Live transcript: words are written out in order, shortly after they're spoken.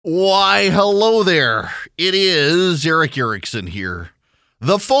Why, hello there. It is Eric Erickson here.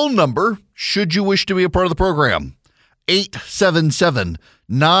 The phone number, should you wish to be a part of the program,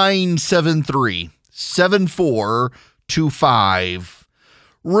 877-973-7425.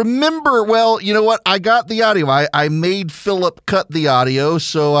 Remember, well, you know what? I got the audio. I made Philip cut the audio,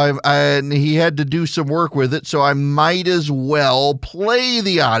 so and he had to do some work with it, so I might as well play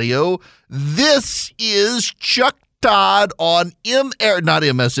the audio. This is Chuck Todd on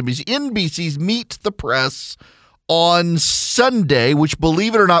NBC's Meet the Press on Sunday, which,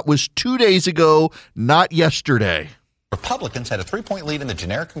 believe it or not, was 2 days ago, not yesterday. Republicans had a 3-point lead in the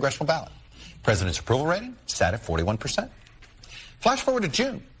generic congressional ballot. President's approval rating sat at 41%. Flash forward to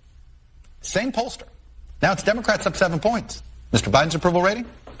June. Same pollster. Now it's Democrats up 7 points. Mr. Biden's approval rating?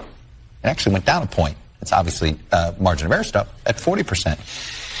 It actually went down a point. It's obviously margin of error stuff at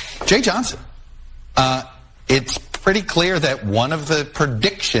 40%. Jay Johnson. It's pretty clear that one of the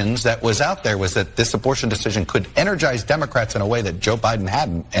predictions that was out there was that this abortion decision could energize Democrats in a way that Joe Biden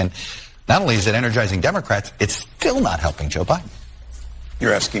hadn't. And not only is it energizing Democrats, it's still not helping Joe Biden.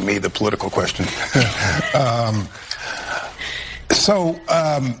 You're asking me the political question.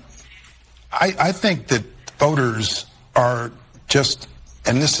 I think that voters are just,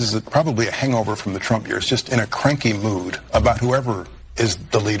 and this is probably a hangover from the Trump years, just in a cranky mood about whoever is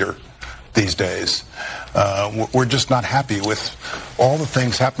the leader these days. We're just not happy with all the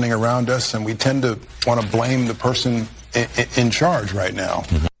things happening around us, and we tend to want to blame the person in charge right now.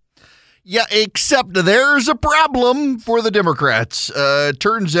 Yeah, except there's a problem for the Democrats.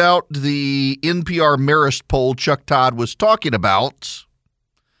 Turns out the NPR Marist poll Chuck Todd was talking about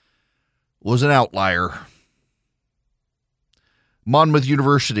was an outlier. Monmouth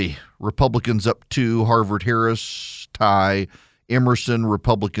University, Republicans up 2, Harvard-Harris tie. Emerson,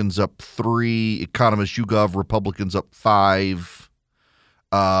 Republicans up 3. Economist YouGov, Republicans up 5.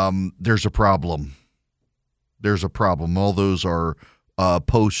 There's a problem. There's a problem. All those are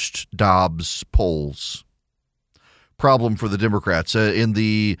post-Dobbs polls. Problem for the Democrats. In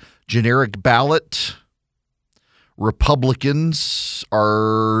the generic ballot, Republicans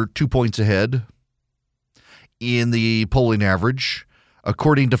are 2 points ahead in the polling average.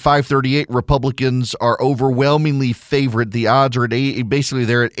 According to 538, Republicans are overwhelmingly favored. The odds are basically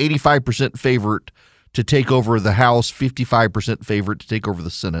they're at 85% favorite to take over the House, 55% favorite to take over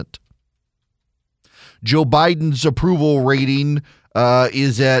the Senate. Joe Biden's approval rating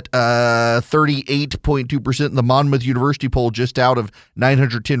is at 38.2%. In the Monmouth University poll, just out of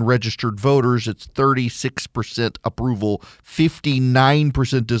 910 registered voters, it's 36% approval,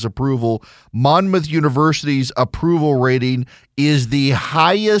 59% disapproval. Monmouth University's approval rating is the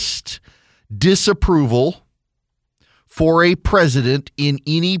highest disapproval for a president in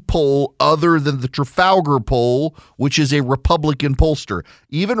any poll other than the Trafalgar poll, which is a Republican pollster.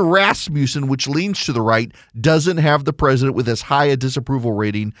 Even Rasmussen, which leans to the right, doesn't have the president with as high a disapproval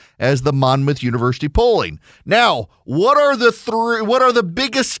rating as the Monmouth University polling. Now, what are the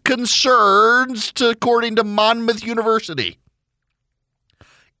biggest concerns according to Monmouth University?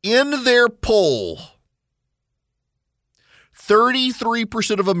 In their poll,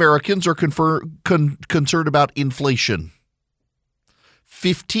 33% of Americans are concerned about inflation,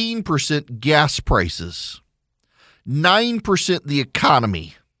 15% gas prices, 9% the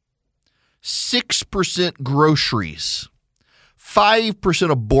economy, 6% groceries, 5%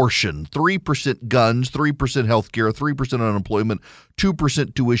 abortion, 3% guns, 3% healthcare, 3% unemployment,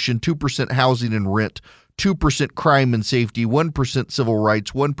 2% tuition, 2% housing and rent, 2% crime and safety, 1% civil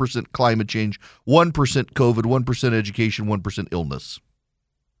rights, 1% climate change, 1% COVID, 1% education, 1% illness.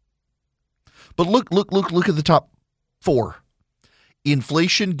 But look at the top 4.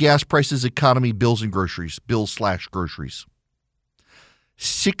 Inflation, gas prices, economy, bills and groceries, bills/groceries.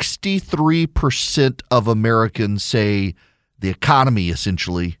 63% of Americans say the economy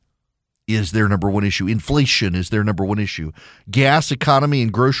essentially is their number one issue. Inflation is their number one issue. Gas, economy,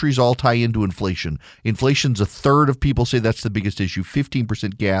 and groceries all tie into inflation. Inflation's a third of people say that's the biggest issue.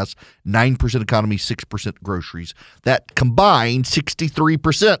 15% gas, 9% economy, 6% groceries. That combined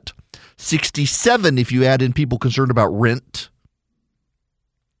 63%. 67 if you add in people concerned about rent.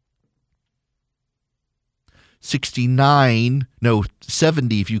 70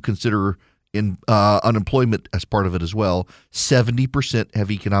 if you consider in unemployment as part of it as well. 70% have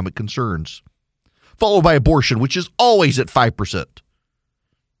economic concerns, followed by abortion, which is always at 5%.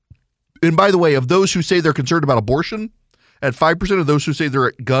 And by the way, of those who say they're concerned about abortion, at 5% of those who say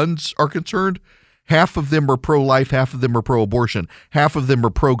their guns are concerned, half of them are pro-life, half of them are pro-abortion, half of them are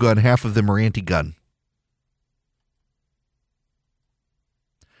pro-gun, half of them are anti-gun.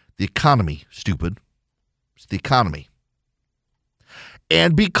 The economy, stupid. It's the economy.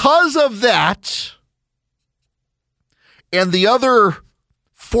 And because of that and the other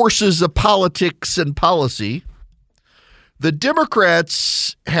forces of politics and policy, the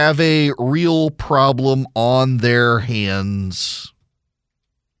Democrats have a real problem on their hands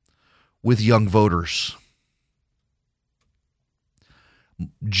with young voters.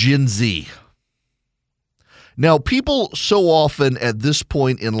 Gen Z. Now, people so often at this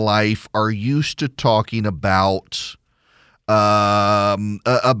point in life are used to talking about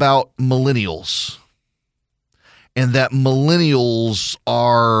millennials, and that millennials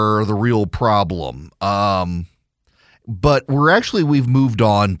are the real problem. But we've moved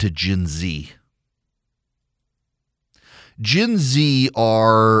on to Gen Z. Gen Z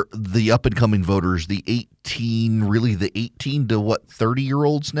are the up-and-coming voters, the 18 to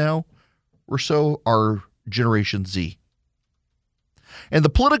 30-year-olds now or so are Generation Z. And the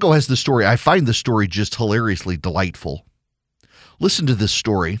Politico has the story. I find the story just hilariously delightful. Listen to this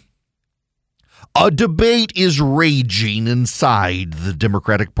story. A debate is raging inside the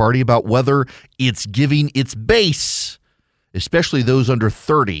Democratic Party about whether it's giving its base, especially those under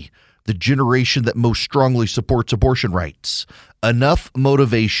 30, the generation that most strongly supports abortion rights, enough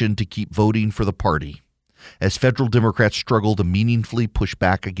motivation to keep voting for the party, as federal Democrats struggle to meaningfully push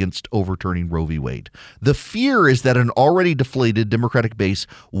back against overturning Roe v. Wade. The fear is that an already deflated Democratic base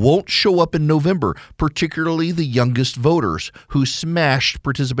won't show up in November, particularly the youngest voters who smashed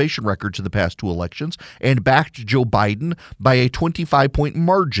participation records in the past two elections and backed Joe Biden by a 25-point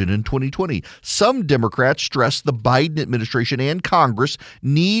margin in 2020. Some Democrats stress the Biden administration and Congress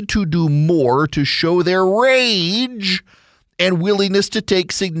need to do more to show their rage and willingness to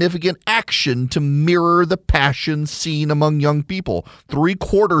take significant action to mirror the passion seen among young people,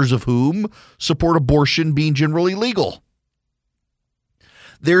 3/4 of whom support abortion being generally legal.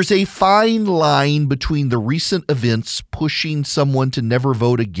 There's a fine line between the recent events pushing someone to never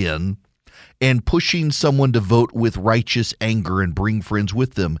vote again and pushing someone to vote with righteous anger and bring friends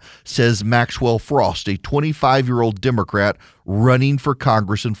with them, says Maxwell Frost, a 25-year-old Democrat running for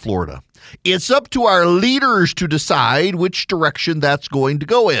Congress in Florida. It's up to our leaders to decide which direction that's going to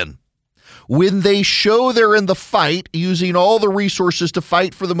go in. When they show they're in the fight, using all the resources to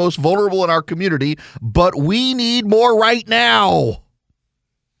fight for the most vulnerable in our community, but we need more right now.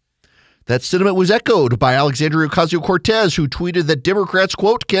 That sentiment was echoed by Alexandria Ocasio-Cortez, who tweeted that Democrats,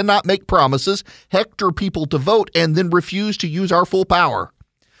 quote, cannot make promises, hector people to vote, and then refuse to use our full power.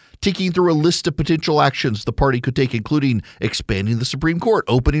 Ticking through a list of potential actions the party could take, including expanding the Supreme Court,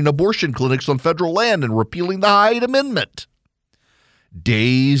 opening abortion clinics on federal land, and repealing the Hyde Amendment.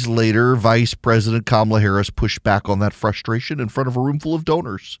 Days later, Vice President Kamala Harris pushed back on that frustration in front of a room full of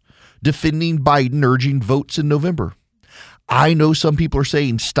donors, defending Biden, urging votes in November. I know some people are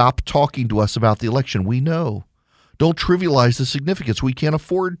saying, stop talking to us about the election. We know. Don't trivialize the significance. We can't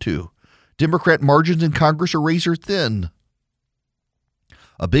afford to. Democrat margins in Congress are razor thin.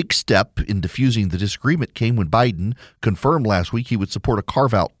 A big step in diffusing the disagreement came when Biden confirmed last week he would support a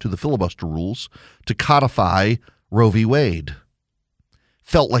carve-out to the filibuster rules to codify Roe v. Wade.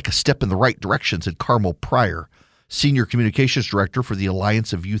 Felt like a step in the right direction, said Carmel Pryor, Senior Communications Director for the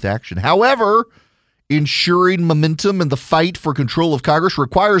Alliance of Youth Action. However, ensuring momentum in the fight for control of Congress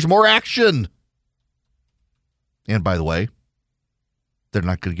requires more action. And by the way, they're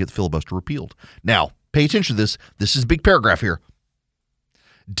not going to get the filibuster repealed. Now, pay attention to this. This is a big paragraph here.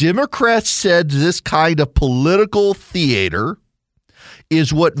 Democrats said this kind of political theater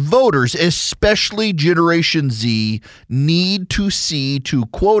is what voters, especially Generation Z, need to see to,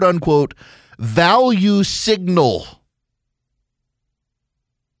 quote unquote, value signal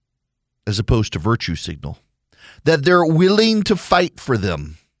as opposed to virtue signal, that they're willing to fight for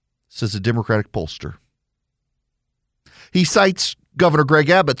them, says a Democratic pollster. He cites Governor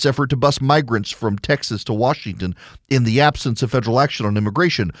Greg Abbott's effort to bus migrants from Texas to Washington in the absence of federal action on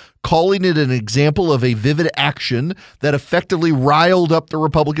immigration, calling it an example of a vivid action that effectively riled up the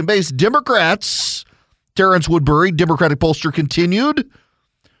Republican base. Democrats, Terrence Woodbury, Democratic pollster, continued,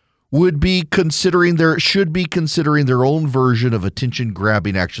 should be considering their own version of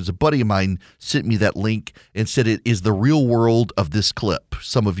attention-grabbing actions. A buddy of mine sent me that link and said it is the real world of this clip.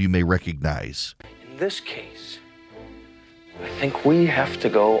 Some of you may recognize. In this case, I think we have to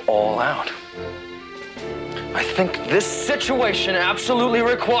go all out. I think this situation absolutely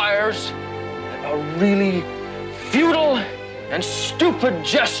requires a really futile and stupid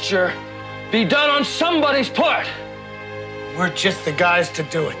gesture be done on somebody's part. We're just the guys to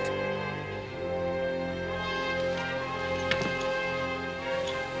do it.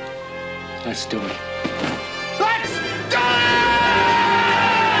 Let's do it. Let's do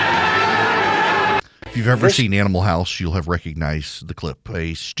it! If you've ever seen Animal House, you'll have recognized the clip.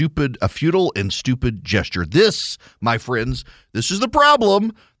 A futile and stupid gesture. This, my friends, this is the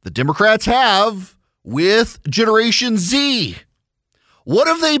problem the Democrats have with Generation Z. What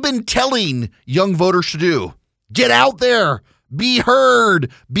have they been telling young voters to do? Get out there, be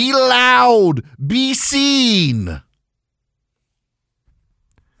heard, be loud, be seen.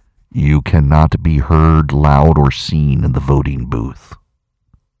 You cannot be heard, loud, or seen in the voting booth.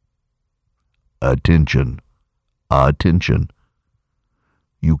 Attention. Attention.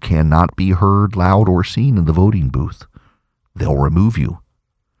 You cannot be heard, loud, or seen in the voting booth. They'll remove you.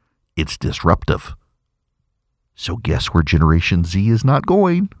 It's disruptive. So guess where Generation Z is not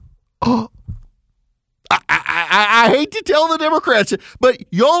going? Oh, I hate to tell the Democrats, but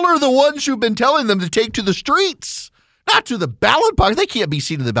y'all are the ones who've been telling them to take to the streets, not to the ballot box. They can't be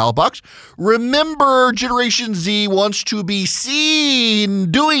seen in the ballot box. Remember, Generation Z wants to be seen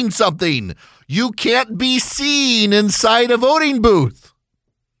doing something. You can't be seen inside a voting booth.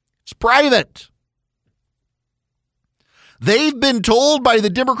 It's private. They've been told by the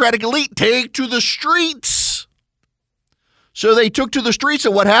Democratic elite, take to the streets. So they took to the streets,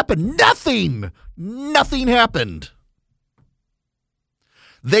 and what happened? Nothing. Nothing happened.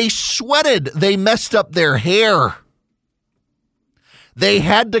 They sweated. They messed up their hair. They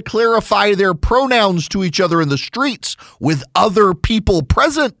had to clarify their pronouns to each other in the streets with other people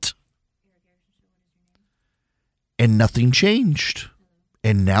present. And nothing changed.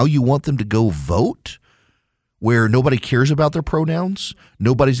 And now you want them to go vote where nobody cares about their pronouns?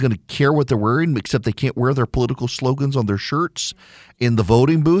 Nobody's going to care what they're wearing except they can't wear their political slogans on their shirts in the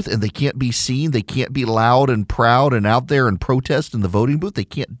voting booth, and they can't be seen. They can't be loud and proud and out there and protest in the voting booth. They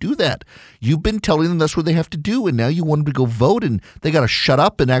can't do that. You've been telling them that's what they have to do, and now you want them to go vote, and they got to shut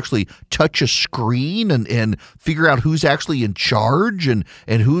up and actually touch a screen and figure out who's actually in charge and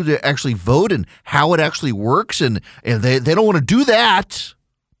who to actually vote and how it actually works, and they don't want to do that.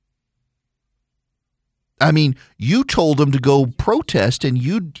 I mean, you told them to go protest, and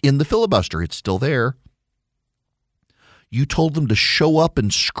you in the filibuster, it's still there. You told them to show up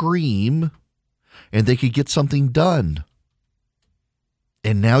and scream, and they could get something done.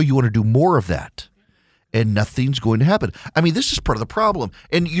 And now you want to do more of that, and nothing's going to happen. I mean, this is part of the problem.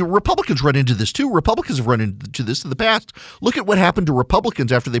 And Republicans run into this too. Republicans have run into this in the past. Look at what happened to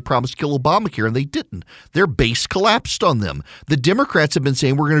Republicans after they promised to kill Obamacare, and they didn't. Their base collapsed on them. The Democrats have been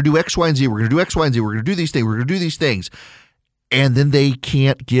saying, we're going to do X, Y, and Z. We're going to do X, Y, and Z. We're going to do these things. We're going to do these things. And then they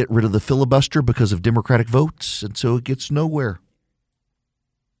can't get rid of the filibuster because of Democratic votes, and so it gets nowhere.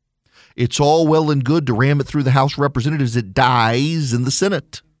 It's all well and good to ram it through the House of Representatives. It dies in the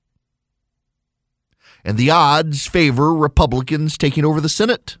Senate. And the odds favor Republicans taking over the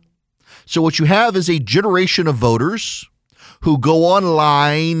Senate. So what you have is a generation of voters who go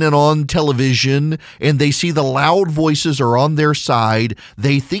online and on television, and they see the loud voices are on their side.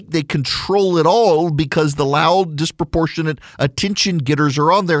 They think they control it all because the loud, disproportionate attention getters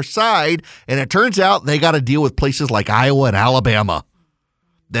are on their side. And it turns out they got to deal with places like Iowa and Alabama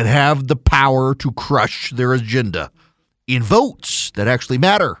that have the power to crush their agenda in votes that actually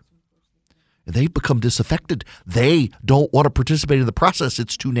matter. And they've become disaffected. They don't want to participate in the process.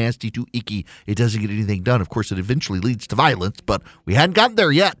 It's too nasty, too icky. It doesn't get anything done. Of course, it eventually leads to violence, but we hadn't gotten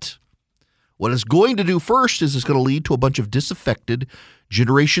there yet. What it's going to do first is it's going to lead to a bunch of disaffected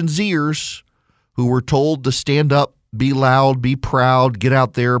Generation Zers who were told to stand up, be loud, be proud, get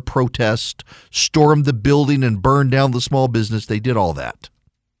out there, protest, storm the building, and burn down the small business. They did all that.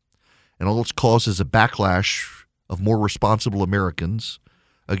 And all it's caused is a backlash of more responsible Americans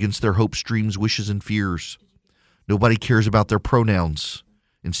against their hopes, dreams, wishes, and fears. Nobody cares about their pronouns.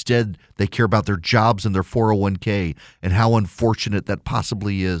 Instead, they care about their jobs and their 401k and how unfortunate that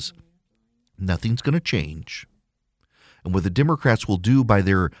possibly is. Nothing's going to change. And what the Democrats will do by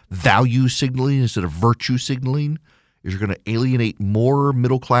their value signaling instead of virtue signaling is you're going to alienate more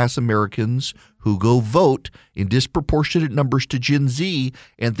middle-class Americans who go vote in disproportionate numbers to Gen Z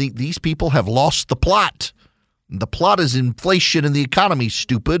and think these people have lost the plot. The plot is inflation in the economy,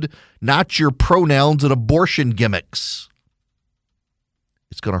 stupid, not your pronouns and abortion gimmicks.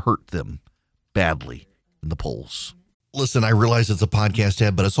 It's going to hurt them badly in the polls. Listen, I realize it's a podcast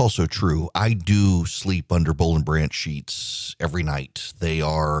ad, but it's also true. I do sleep under Boll and Branch sheets every night. They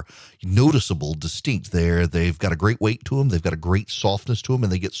are noticeable, distinct. They've got a great weight to them. They've got a great softness to them,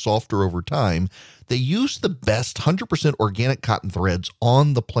 and they get softer over time. They use the best 100% organic cotton threads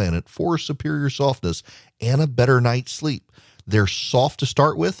on the planet for superior softness and a better night's sleep. They're soft to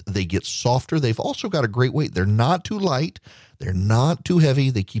start with. They get softer. They've also got a great weight. They're not too light. They're not too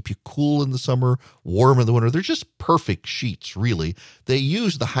heavy. They keep you cool in the summer, warm in the winter. They're just perfect sheets, really. They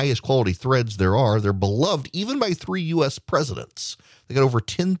use the highest quality threads there are. They're beloved even by 3 U.S. presidents. They got over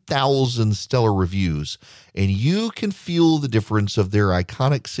 10,000 stellar reviews, and you can feel the difference of their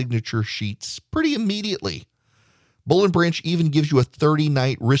iconic signature sheets pretty immediately. Boll & Branch even gives you a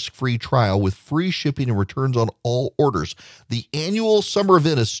 30-night risk-free trial with free shipping and returns on all orders. The annual summer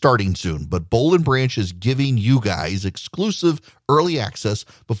event is starting soon, but Boll & Branch is giving you guys exclusive early access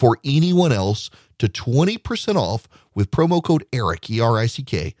before anyone else to 20% off with promo code ERICK,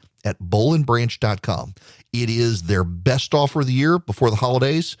 E-R-I-C-K, at bollandbranch.com. It is their best offer of the year before the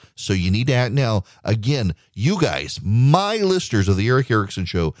holidays, so you need to act now. Again, you guys, my listeners of the Eric Erickson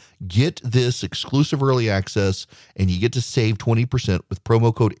Show, get this exclusive early access, and you get to save 20% with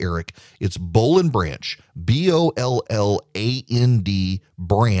promo code ERIC. It's Boll & Branch, BOLLAND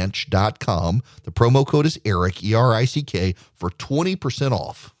branch.com. The promo code is ERIC, E-R-I-C-K, for 20%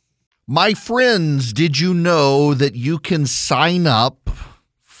 off. My friends, did you know that you can sign up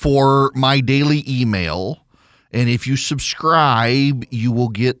for my daily email? And if you subscribe, you will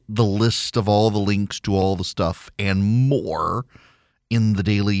get the list of all the links to all the stuff and more in the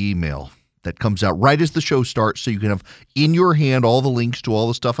daily email that comes out right as the show starts. So you can have in your hand all the links to all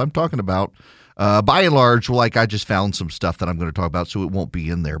the stuff I'm talking about. By and large, like I just found some stuff that I'm going to talk about, so it won't be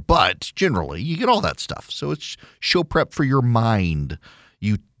in there. But generally, you get all that stuff. So it's show prep for your mind.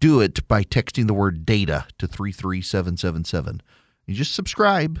 You do it by texting the word data to 33777. You just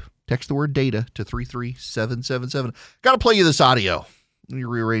subscribe. Text the word data to 33777. Got to play you this audio. Let me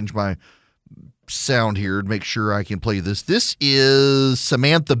rearrange my sound here to make sure I can play this. This is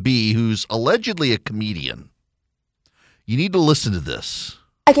Samantha Bee, who's allegedly a comedian. You need to listen to this.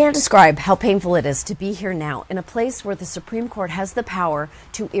 I can't describe how painful it is to be here now in a place where the Supreme Court has the power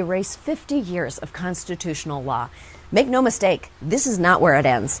to erase 50 years of constitutional law. Make no mistake, this is not where it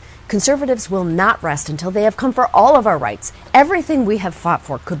ends. Conservatives will not rest until they have come for all of our rights. Everything we have fought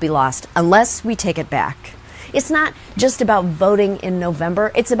for could be lost unless we take it back. It's not just about voting in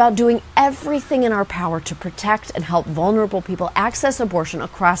November. It's about doing everything in our power to protect and help vulnerable people access abortion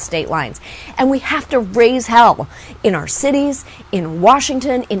across state lines. And we have to raise hell in our cities, in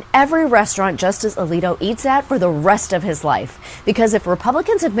Washington, in every restaurant Justice Alito eats at for the rest of his life. Because if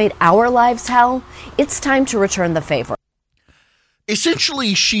Republicans have made our lives hell, it's time to return the favor.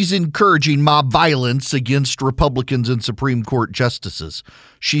 Essentially, she's encouraging mob violence against Republicans and Supreme Court justices.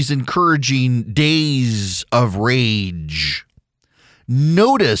 She's encouraging days of rage.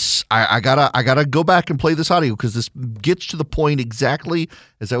 Notice, I gotta go back and play this audio because this gets to the point exactly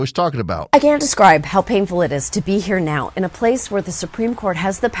as I was talking about. I can't describe how painful it is to be here now in a place where the Supreme Court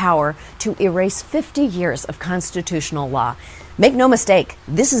has the power to erase 50 years of constitutional law. Make no mistake,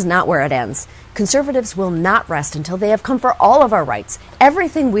 this is not where it ends. Conservatives will not rest until they have come for all of our rights.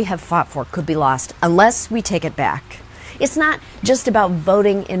 Everything we have fought for could be lost unless we take it back. It's not just about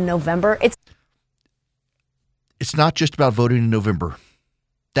voting in November. It's not just about voting in November.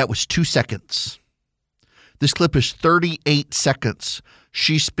 That was 2 seconds. This clip is 38 seconds.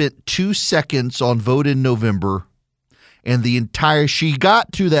 She spent 2 seconds on vote in November, and she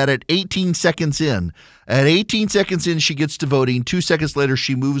got to that at 18 seconds in. At 18 seconds in, she gets to voting. 2 seconds later,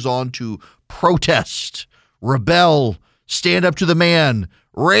 she moves on to protest, rebel, stand up to the man,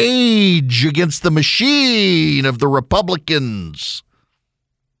 rage against the machine of the Republicans.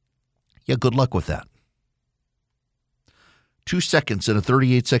 Yeah, good luck with that. 2 seconds in a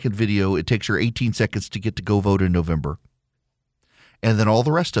 38-second video. It takes her 18 seconds to get to go vote in November. And then all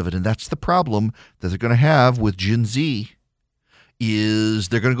the rest of it. And that's the problem that they're going to have with Gen Z is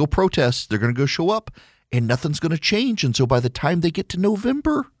they're going to go protest. They're going to go show up and nothing's going to change. And so by the time they get to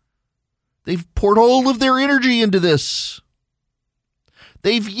November, they've poured all of their energy into this.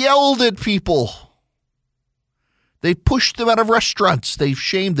 They've yelled at people. They've pushed them out of restaurants. They've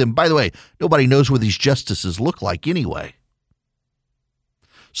shamed them. By the way, nobody knows what these justices look like anyway.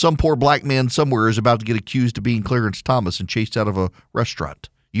 Some poor black man somewhere is about to get accused of being Clarence Thomas and chased out of a restaurant.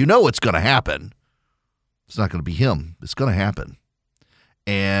 You know it's going to happen. It's not going to be him. It's going to happen.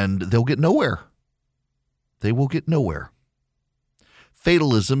 And they'll get nowhere. They will get nowhere.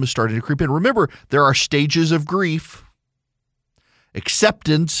 Fatalism is starting to creep in. Remember, there are stages of grief.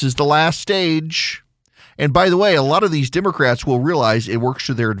 Acceptance is the last stage. And by the way, a lot of these Democrats will realize it works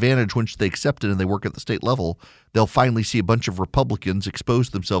to their advantage once they accept it and they work at the state level. They'll finally see a bunch of Republicans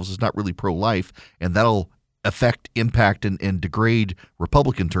expose themselves as not really pro-life, and that'll impact, and degrade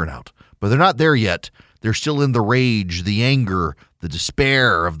Republican turnout. But they're not there yet. They're still in the rage, the anger, the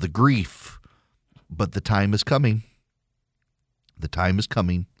despair of the grief. But the time is coming. The time is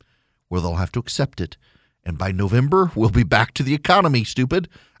coming where they'll have to accept it. And by November, we'll be back to the economy, stupid.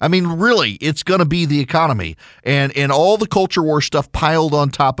 I mean, really, it's going to be the economy. And all the culture war stuff piled on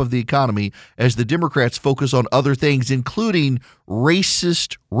top of the economy as the Democrats focus on other things, including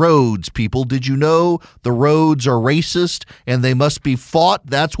racist roads, people. Did you know the roads are racist and they must be fought?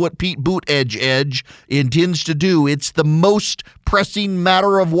 That's what Pete Buttigieg intends to do. It's the most pressing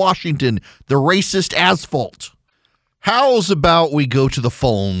matter of Washington, the racist asphalt. How's about we go to the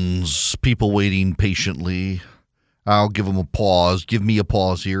phones? People waiting patiently. I'll give them a pause. Give me a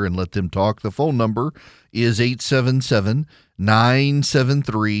pause here and let them talk. The phone number is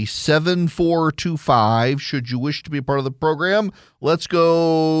 877-973-7425. Should you wish to be a part of the program, let's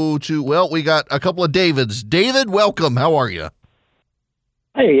go to, well, we got a couple of Davids. David, welcome. How are you?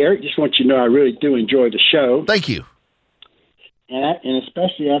 Hey, Eric, just want you to know I really do enjoy the show. Thank you. And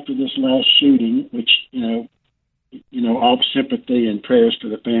especially after this last shooting, which, all sympathy and prayers to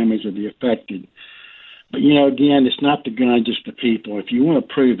the families of the affected. But, again, it's not the gun, just the people. If you want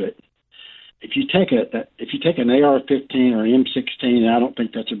to prove it, if you take an AR-15 or M16, and I don't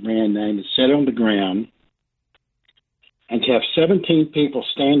think that's a brand name, and set it on the ground, and to have 17 people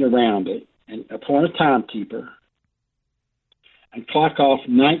stand around it and appoint a timekeeper and clock off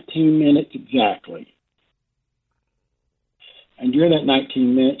 19 minutes exactly. And during that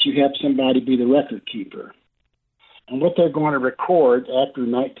 19 minutes, you have somebody be the record keeper. And what they're going to record after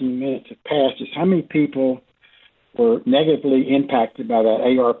 19 minutes have passed is how many people were negatively impacted by that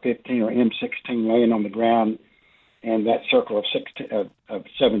AR-15 or M16 laying on the ground and that circle of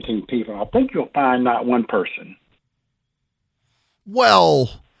 17 people. I think you'll find not one person.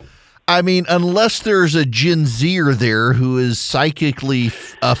 Well, I mean, unless there's a Gen Zer there who is psychically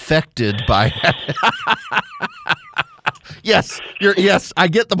affected by Yes, I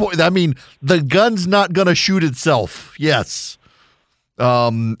get the point. I mean, the gun's not going to shoot itself. Yes.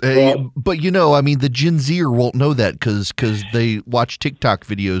 But, the Gen Zer won't know that because they watch TikTok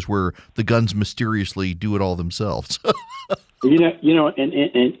videos where the guns mysteriously do it all themselves.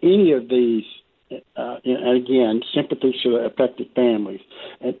 and any of these, and again, sympathy to the affected families,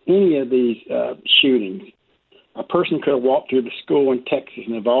 and any of these shootings, a person could have walked through the school in Texas,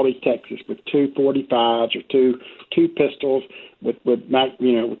 in Uvalde, Texas, with 2.45s or two pistols with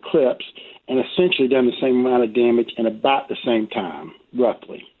clips, and essentially done the same amount of damage in about the same time,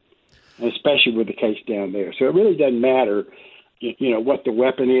 roughly, and especially with the case down there. So it really doesn't matter, what the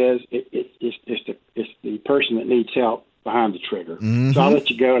weapon is. It's the person that needs help behind the trigger. Mm-hmm. So I'll let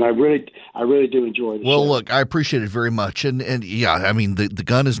you go, and I really do enjoy the show. Well, look, I appreciate it very much, and yeah, I mean, the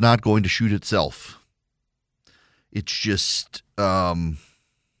gun is not going to shoot itself. It's just,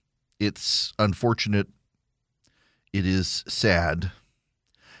 it's unfortunate. It is sad.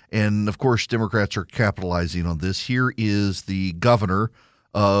 And, of course, Democrats are capitalizing on this. Here is the governor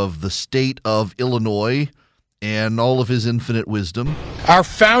of the state of Illinois and all of his infinite wisdom. Our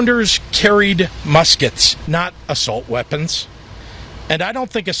founders carried muskets, not assault weapons. And I don't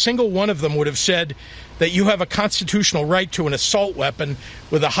think a single one of them would have said that you have a constitutional right to an assault weapon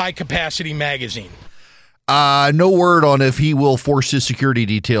with a high-capacity magazine. No word on if he will force his security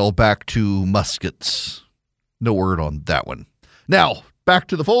detail back to muskets. No word on that one. Now, back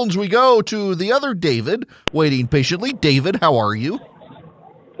to the phones we go to the other David, waiting patiently. David, how are you?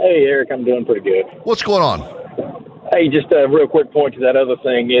 Hey, Eric, I'm doing pretty good. What's going on? Hey, just a real quick point to that other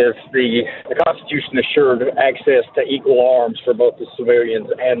thing is the Constitution assured access to equal arms for both the civilians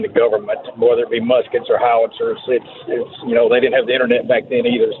and the government, whether it be muskets or howitzers. It's they didn't have the internet back then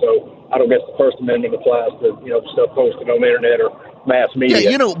either, so I don't guess the First Amendment applies to, stuff posted on the internet or mass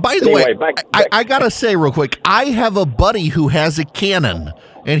media. Yeah, by the way, I got to say real quick, I have a buddy who has a cannon,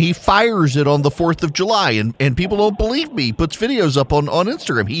 and he fires it on the 4th of July, and people don't believe me. He puts videos up on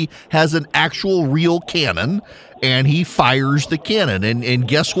Instagram. He has an actual real cannon, and he fires the cannon. And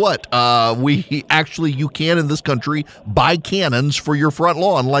guess what? You can in this country buy cannons for your front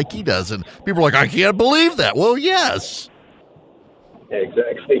lawn like he does. And people are like, I can't believe that. Well, yes.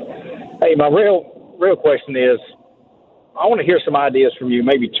 Exactly. Hey, my real question is, I want to hear some ideas from you,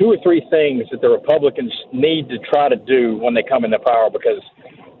 maybe 2 or 3 things that the Republicans need to try to do when they come into power, because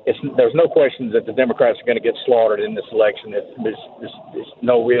there's no question that the Democrats are going to get slaughtered in this election. There's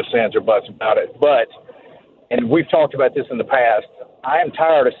no real ands or buts about it. And we've talked about this in the past, I am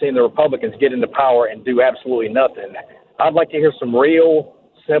tired of seeing the Republicans get into power and do absolutely nothing. I'd like to hear some real,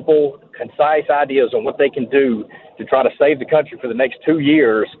 simple, concise ideas on what they can do to try to save the country for the next 2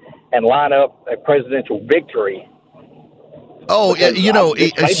 years and line up a presidential victory. Oh, because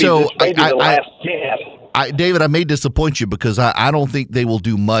the last chance. David, I may disappoint you because I don't think they will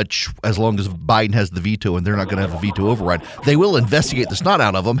do much as long as Biden has the veto, and they're not going to have a veto override. They will investigate the snot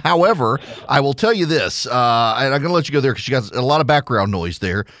out of them. However, I will tell you this, and I'm going to let you go there because you got a lot of background noise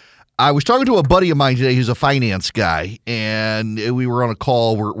there. I was talking to a buddy of mine today who's a finance guy, and we were on a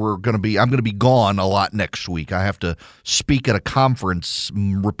call. I'm going to be gone a lot next week. I have to speak at a conference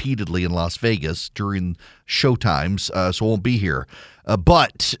repeatedly in Las Vegas during show times, so I won't be here.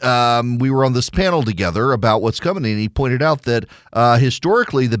 But we were on this panel together about what's coming, and he pointed out that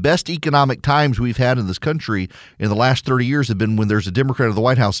historically the best economic times we've had in this country in the last 30 years have been when there's a Democrat in the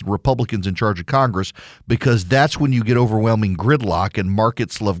White House and Republicans in charge of Congress, because that's when you get overwhelming gridlock, and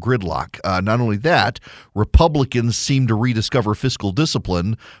markets love gridlock. Not only that, Republicans seem to rediscover fiscal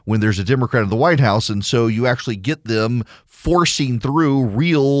discipline when there's a Democrat in the White House, and so you actually get them forcing through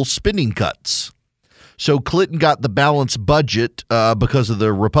real spending cuts. So Clinton got the balanced budget because of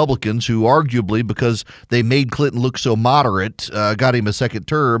the Republicans, who arguably, because they made Clinton look so moderate, got him a second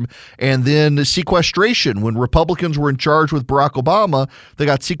term. And then sequestration. When Republicans were in charge with Barack Obama, they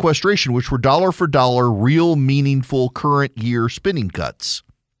got sequestration, which were dollar for dollar, real meaningful current year spending cuts.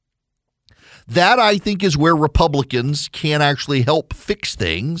 That, I think, is where Republicans can actually help fix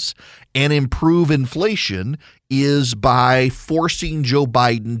things and improve inflation, is by forcing Joe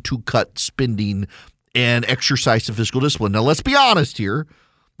Biden to cut spending and exercise some fiscal discipline. Now, let's be honest here.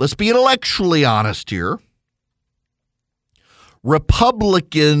 Let's be intellectually honest here.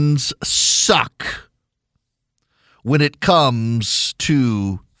 Republicans suck when it comes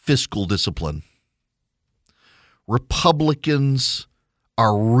to fiscal discipline. Republicans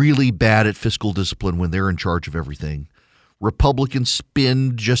are really bad at fiscal discipline when they're in charge of everything. Republicans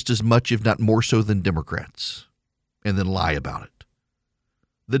spend just as much, if not more so, than Democrats, and then lie about it.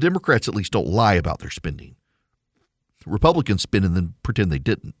 The Democrats at least don't lie about their spending. Republicans spend and then pretend they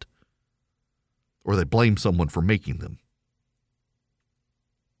didn't, or they blame someone for making them.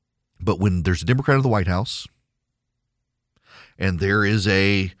 But when there's a Democrat in the White House and there is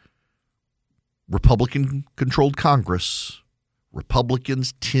a Republican-controlled Congress,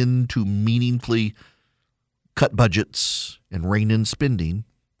 Republicans tend to meaningfully cut budgets and rein in spending,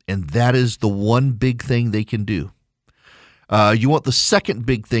 and that is the one big thing they can do. You want the second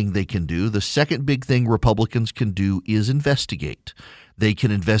big thing they can do? The second big thing Republicans can do is investigate. They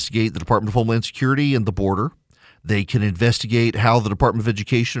can investigate the Department of Homeland Security and the border. They can investigate how the Department of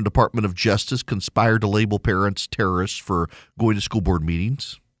Education and Department of Justice conspired to label parents terrorists for going to school board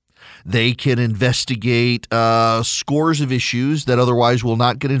meetings. They can investigate scores of issues that otherwise will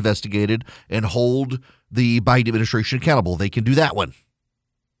not get investigated and hold the Biden administration accountable. They can do that one.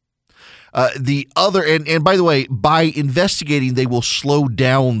 The other, and by the way, by investigating, they will slow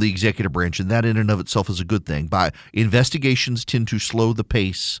down the executive branch, and that in and of itself is a good thing. By investigations tend to slow the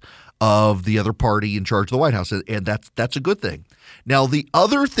pace of the other party in charge of the White House, and that's a good thing. Now, the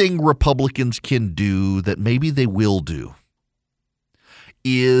other thing Republicans can do that maybe they will do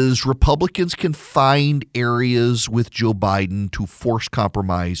is Republicans can find areas with Joe Biden to force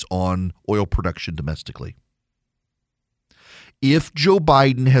compromise on oil production domestically. If Joe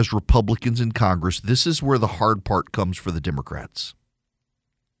Biden has Republicans in Congress, this is where the hard part comes for the Democrats.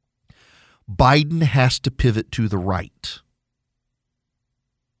 Biden has to pivot to the right.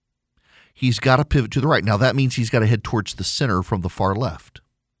 He's got to pivot to the right. Now, that means he's got to head towards the center from the far left.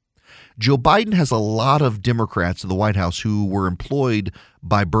 Joe Biden has a lot of Democrats in the White House who were employed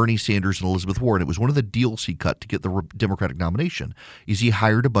by Bernie Sanders and Elizabeth Warren. It was one of the deals he cut to get the Democratic nomination, is he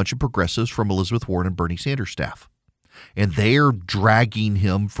hired a bunch of progressives from Elizabeth Warren and Bernie Sanders' staff. And they're dragging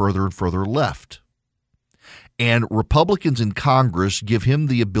him further and further left. And Republicans in Congress give him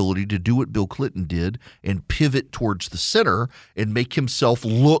the ability to do what Bill Clinton did and pivot towards the center and make himself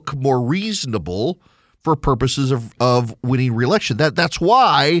look more reasonable for purposes of winning re-election. That's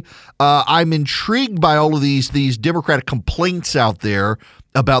why I'm intrigued by all of these Democratic complaints out there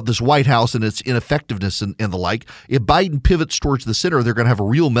about this White House and its ineffectiveness and the like. If Biden pivots towards the center, they're going to have a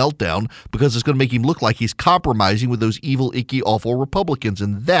real meltdown because it's going to make him look like he's compromising with those evil, icky, awful Republicans,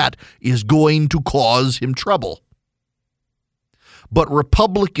 and that is going to cause him trouble. But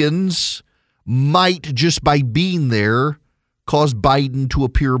Republicans might, just by being there, cause Biden to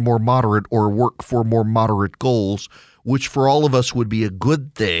appear more moderate or work for more moderate goals, which for all of us would be a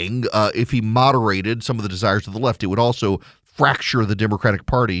good thing if he moderated some of the desires of the left. It would also fracture the Democratic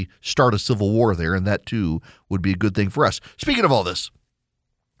Party, start a civil war there, and that too would be a good thing for us. Speaking of all this,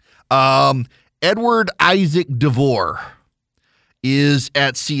 Edward Isaac DeVore is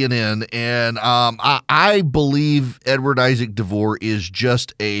at CNN, and I believe Edward Isaac DeVore is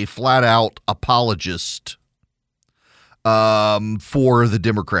just a flat-out apologist for the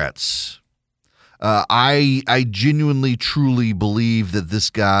Democrats. I genuinely, truly believe that this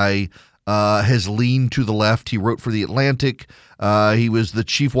guy has leaned to the left. He wrote for The Atlantic. He was the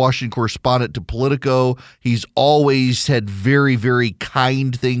chief Washington correspondent to Politico. He's always had very, very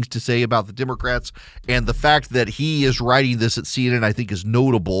kind things to say about the Democrats. And the fact that he is writing this at CNN, I think, is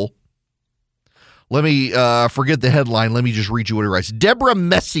notable. Let me forget the headline. Let me just read you what he writes. Deborah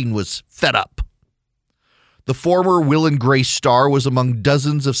Messing was fed up. The former Will and Grace star was among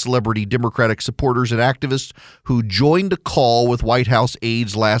dozens of celebrity Democratic supporters and activists who joined a call with White House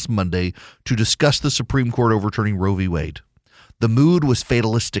aides last Monday to discuss the Supreme Court overturning Roe v. Wade. The mood was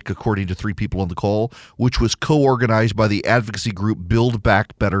fatalistic, according to three people on the call, which was co-organized by the advocacy group Build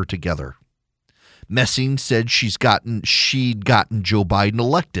Back Better Together. Messing said she'd gotten Joe Biden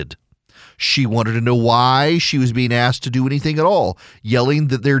elected. She wanted to know why she was being asked to do anything at all, yelling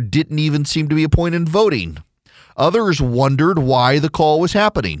that there didn't even seem to be a point in voting. Others wondered why the call was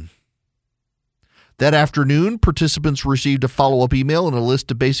happening. That afternoon, participants received a follow-up email and a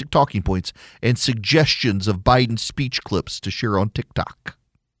list of basic talking points and suggestions of Biden's speech clips to share on TikTok.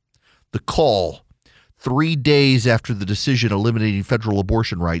 The call, 3 days after the decision eliminating federal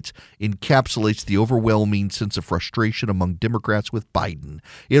abortion rights, encapsulates the overwhelming sense of frustration among Democrats with Biden.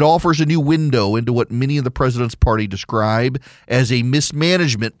 It offers a new window into what many in the president's party describe as a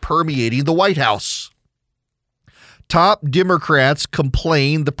mismanagement permeating the White House. Top Democrats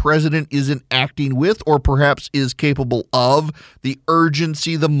complain the president isn't acting with, or perhaps is capable of, the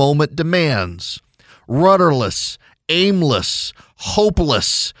urgency the moment demands. Rudderless, aimless,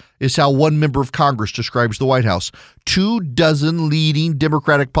 hopeless is how one member of Congress describes the White House. 24 leading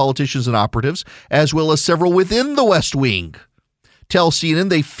Democratic politicians and operatives, as well as several within the West Wing, tell CNN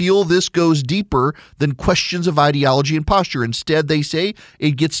they feel this goes deeper than questions of ideology and posture. Instead, they say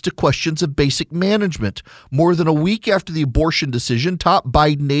it gets to questions of basic management. More than a week after the abortion decision, top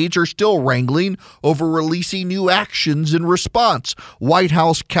Biden aides are still wrangling over releasing new actions in response. White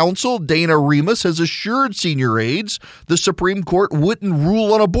House counsel Dana Remus has assured senior aides the Supreme Court wouldn't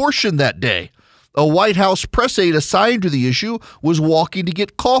rule on abortion that day. A White House press aide assigned to the issue was walking to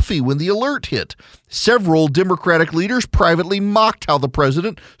get coffee when the alert hit. Several Democratic leaders privately mocked how the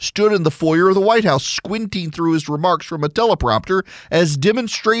president stood in the foyer of the White House, squinting through his remarks from a teleprompter as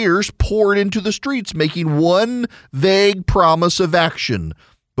demonstrators poured into the streets, making one vague promise of action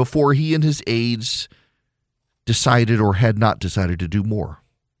before he and his aides decided or had not decided to do more.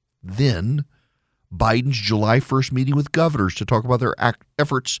 Then Biden's July 1st meeting with governors to talk about their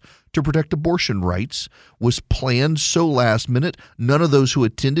efforts to protect abortion rights was planned so last minute, none of those who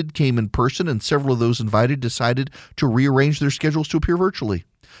attended came in person, and several of those invited decided to rearrange their schedules to appear virtually.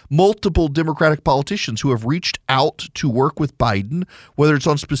 Multiple Democratic politicians who have reached out to work with Biden, whether it's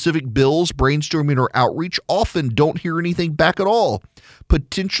on specific bills, brainstorming, or outreach, often don't hear anything back at all.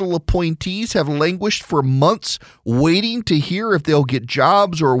 Potential appointees have languished for months waiting to hear if they'll get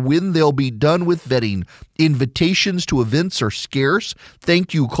jobs or when they'll be done with vetting. Invitations to events are scarce.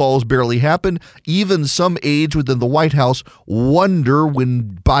 Thank you calls barely happen. Even some aides within the White House wonder why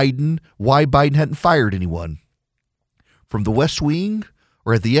Biden hadn't fired anyone. From the West Wing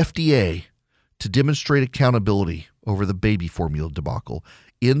or at the FDA to demonstrate accountability over the baby formula debacle.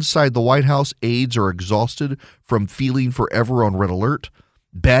 Inside the White House, aides are exhausted from feeling forever on red alert,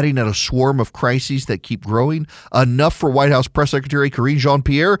 batting at a swarm of crises that keep growing, enough for White House Press Secretary Karine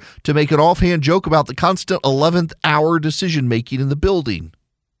Jean-Pierre to make an offhand joke about the constant 11th hour decision-making in the building.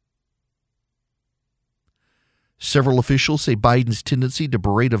 Several officials say Biden's tendency to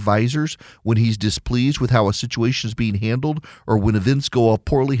berate advisors when he's displeased with how a situation is being handled or when events go off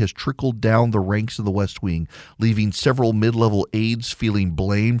poorly has trickled down the ranks of the West Wing, leaving several mid-level aides feeling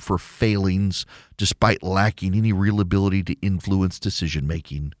blamed for failings despite lacking any real ability to influence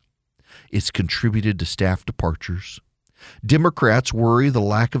decision-making. It's contributed to staff departures. Democrats worry the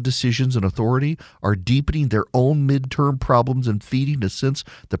lack of decisions and authority are deepening their own midterm problems and feeding a sense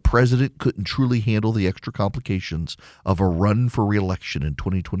the president couldn't truly handle the extra complications of a run for re-election in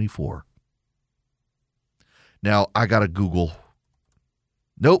 2024. Now, I got to Google.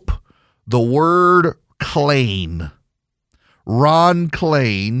 Nope. The word Klain, Ron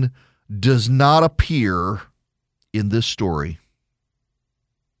Klain, does not appear in this story.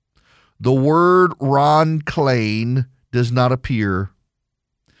 The word Ron Klain does not appear.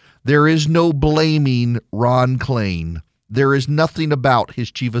 There is no blaming Ron Klain. There is nothing about his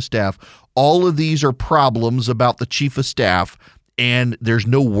chief of staff. All of these are problems about the chief of staff, and there's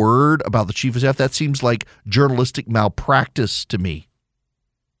no word about the chief of staff. That seems like journalistic malpractice to me.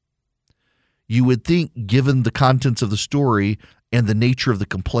 You would think, given the contents of the story and the nature of the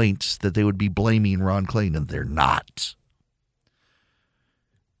complaints, that they would be blaming Ron Klain, and they're not.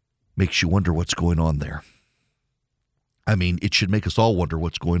 Makes you wonder what's going on there. I mean, it should make us all wonder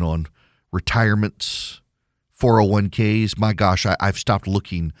what's going on. Retirements, 401ks. My gosh, I've stopped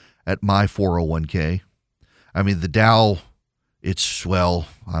looking at my 401k. I mean, the Dow, I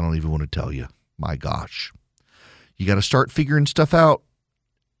don't even want to tell you. My gosh. You got to start figuring stuff out.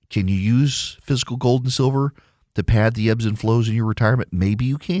 Can you use physical gold and silver to pad the ebbs and flows in your retirement? Maybe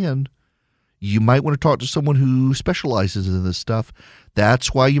you can. You might want to talk to someone who specializes in this stuff.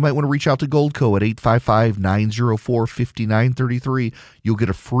 That's why you might want to reach out to Goldco at 855-904-5933. You'll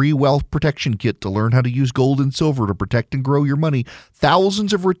get a free wealth protection kit to learn how to use gold and silver to protect and grow your money.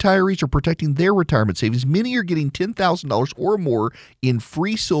 Thousands of retirees are protecting their retirement savings. Many are getting $10,000 or more in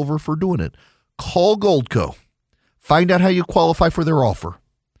free silver for doing it. Call Goldco. Find out how you qualify for their offer.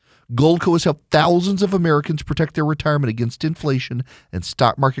 Goldco has helped thousands of Americans protect their retirement against inflation and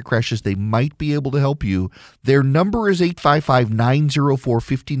stock market crashes. They might be able to help you. Their number is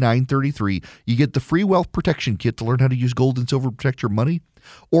 855-904-5933. You get the free wealth protection kit to learn how to use gold and silver to protect your money.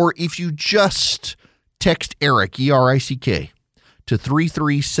 Or if you just text ERIC, E-R-I-C-K, to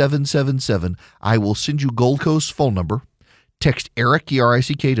 33777, I will send you Goldco's phone number. Text ERIC,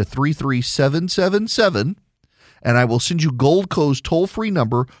 E-R-I-C-K, to 33777. And I will send you Goldco's toll-free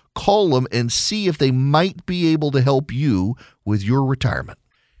number. Call them and see if they might be able to help you with your retirement.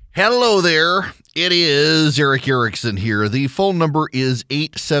 Hello there. It is Eric Erickson here. The phone number is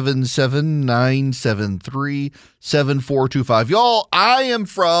 877-973-7425. Y'all, I am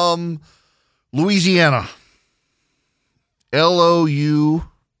from Louisiana. Louisiana.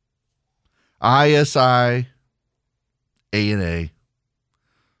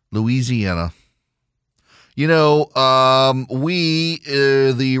 Louisiana. You know, we,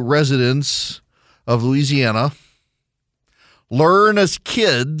 the residents of Louisiana, learn as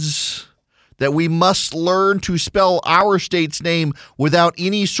kids that we must learn to spell our state's name without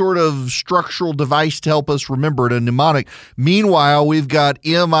any sort of structural device to help us remember it, a mnemonic. Meanwhile, we've got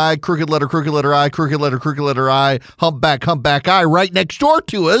M-I, crooked letter I, crooked letter I, humpback I right next door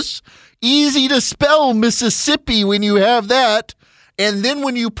to us. Easy to spell Mississippi when you have that. And then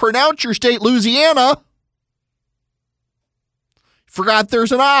when you pronounce your state, Louisiana, forgot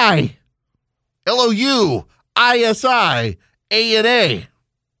there's an I. L-O-U-I-S-I, A-N-A.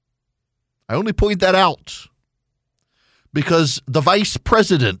 I only point that out because the Vice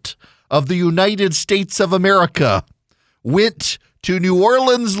President of the United States of America went to New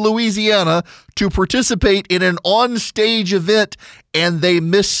Orleans, Louisiana to participate in an on-stage event, and they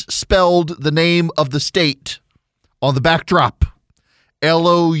misspelled the name of the state on the backdrop.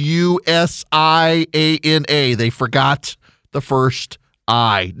 L-O-U-S-I-A-N-A. They forgot the first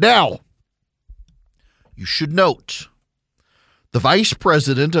I. Now, you should note, the Vice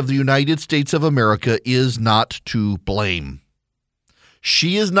President of the United States of America is not to blame.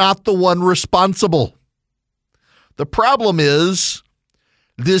 She is not the one responsible. The problem is,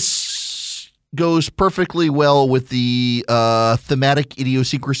 this goes perfectly well with the thematic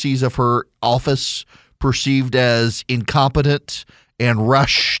idiosyncrasies of her office, perceived as incompetent and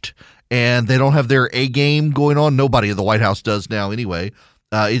rushed, and they don't have their A game going on. Nobody in the White House does now anyway.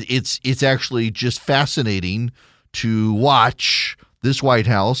 It's actually just fascinating to watch this White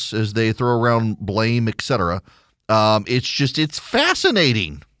House as they throw around blame, etc. It's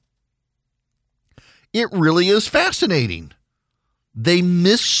fascinating. It really is fascinating. They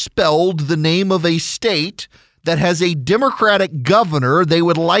misspelled the name of a state that has a Democratic governor. They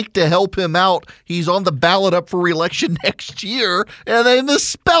would like to help him out. He's on the ballot up for re-election next year, and they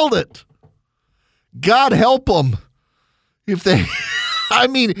misspelled it. God help them if they... I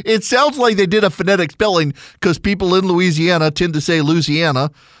mean, it sounds like they did a phonetic spelling because people in Louisiana tend to say Louisiana.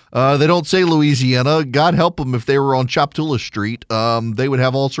 They don't say Louisiana. God help them if they were on Chaptula Street. They would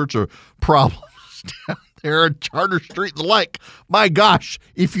have all sorts of problems down there on Charter Street and the like. My gosh,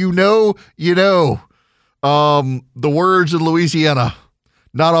 if you know, you know. The words in Louisiana,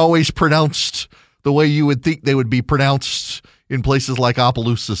 not always pronounced the way you would think they would be pronounced in places like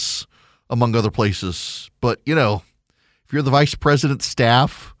Opelousas, among other places. But, you know, if you're the vice president's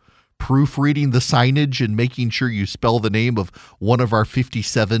staff, proofreading the signage and making sure you spell the name of one of our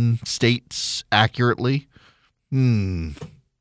 57 states accurately,